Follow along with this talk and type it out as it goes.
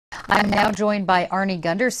I'm now joined by Arnie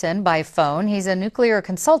Gundersen by phone. He's a nuclear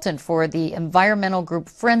consultant for the environmental group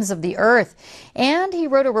Friends of the Earth, and he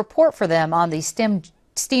wrote a report for them on the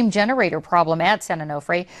steam generator problem at San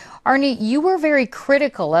Onofre. Arnie, you were very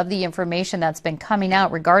critical of the information that's been coming out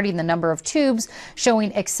regarding the number of tubes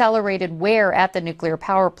showing accelerated wear at the nuclear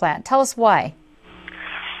power plant. Tell us why.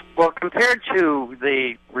 Well, compared to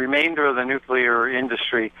the remainder of the nuclear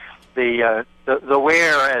industry, the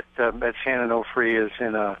wear at San Onofre is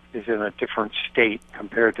in a different state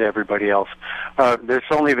compared to everybody else. There's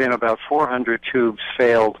only been about 400 tubes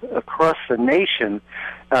failed across the nation,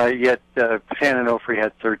 yet San Onofre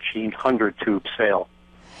had 1,300 tubes fail.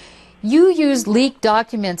 You used leaked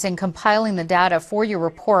documents in compiling the data for your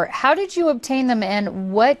report. How did you obtain them,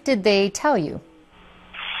 and what did they tell you?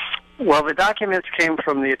 Well, the documents came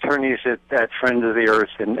from the attorneys at Friends of the Earth,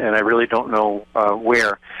 and I really don't know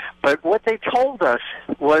where. But what they told us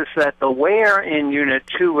was that the wear in Unit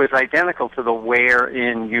 2 was identical to the wear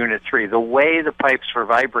in Unit 3. The way the pipes were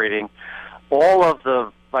vibrating, all of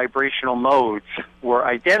the vibrational modes were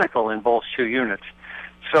identical in both two units.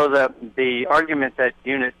 So the argument that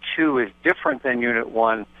Unit 2 is different than Unit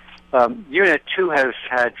 1, Unit 2 has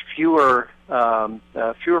had fewer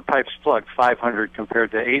pipes plugged, 500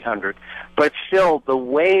 compared to 800. But still, the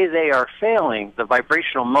way they are failing, the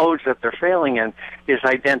vibrational modes that they're failing in, is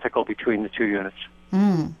identical between the two units.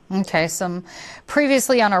 Okay.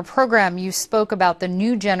 Previously on our program, you spoke about the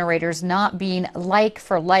new generators not being like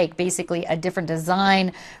for like, basically a different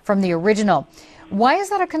design from the original. Why is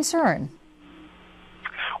that a concern?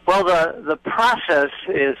 Well, the process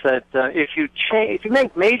is that if you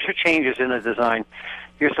make major changes in the design,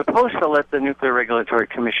 you're supposed to let the Nuclear Regulatory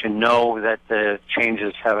Commission know that the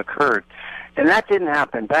changes have occurred. And that didn't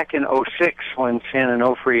happen. Back in '06, when San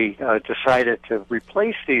Onofre decided to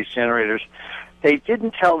replace these generators, they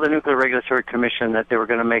didn't tell the Nuclear Regulatory Commission that they were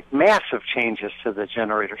going to make massive changes to the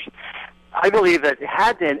generators. I believe that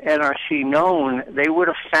had the NRC known, they would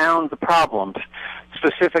have found the problems,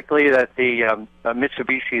 specifically that the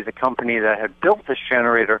Mitsubishi, the company that had built this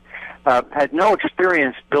generator, had no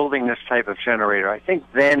experience building this type of generator. I think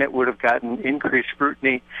then it would have gotten increased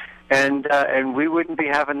scrutiny, and we wouldn't be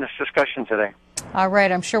having this discussion today. All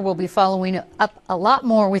right, I'm sure we'll be following up a lot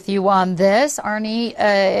more with you on this. Arnie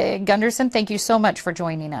Gundersen, thank you so much for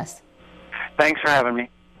joining us. Thanks for having me.